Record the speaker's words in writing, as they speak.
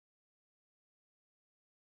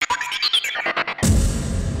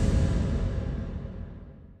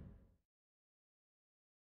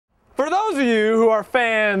For those of you who are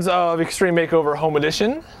fans of Extreme Makeover Home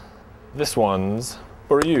Edition, this one's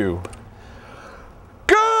for you.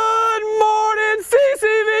 Good morning,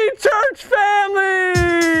 CCV Church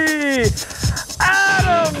family!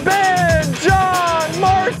 Adam, Ben, John,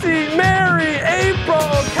 Marcy, Mary, April,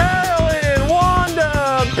 Carolyn,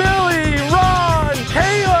 Wanda, Billy, Ron,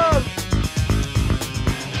 Caleb.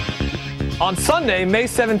 On Sunday, May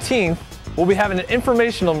 17th, we'll be having an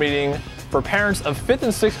informational meeting for parents of 5th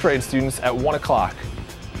and 6th grade students at 1 o'clock.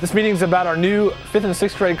 This meeting is about our new 5th and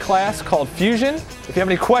 6th grade class called Fusion. If you have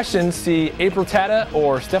any questions, see April Tata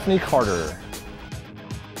or Stephanie Carter.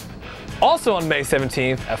 Also on May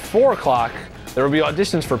 17th at 4 o'clock, there will be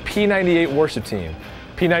auditions for P98 worship team.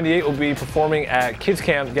 P98 will be performing at Kids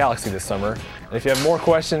Camp Galaxy this summer. And if you have more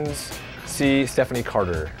questions, see Stephanie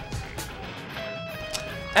Carter.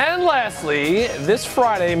 And lastly, this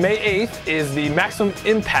Friday, May 8th, is the Maximum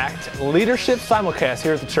Impact Leadership Simulcast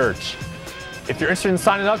here at the church. If you're interested in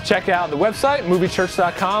signing up, check out the website,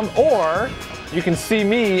 moviechurch.com, or you can see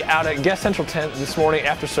me out at Guest Central Tent this morning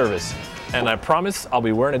after service. And I promise I'll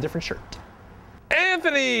be wearing a different shirt.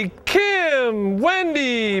 Anthony, Kim,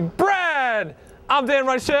 Wendy, Brad, I'm Dan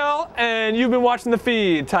Reichel, and you've been watching The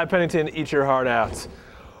Feed. Ty Pennington, eat your heart out.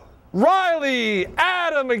 Riley,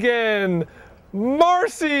 Adam again,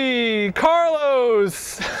 Marcy,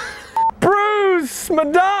 Carlos, Bruce,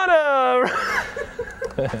 Madonna.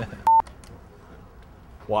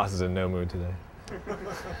 Was is in no mood today.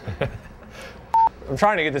 I'm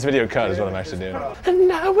trying to get this video cut is what I'm actually doing. And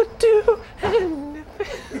I would do anything.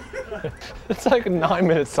 It's like a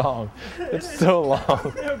 9-minute song. It's so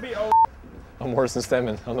long. I'm worse than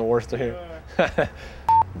Stedman. I'm the worst to hear.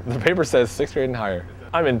 The paper says 6th grade and higher.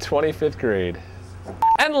 I'm in 25th grade.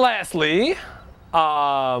 And lastly,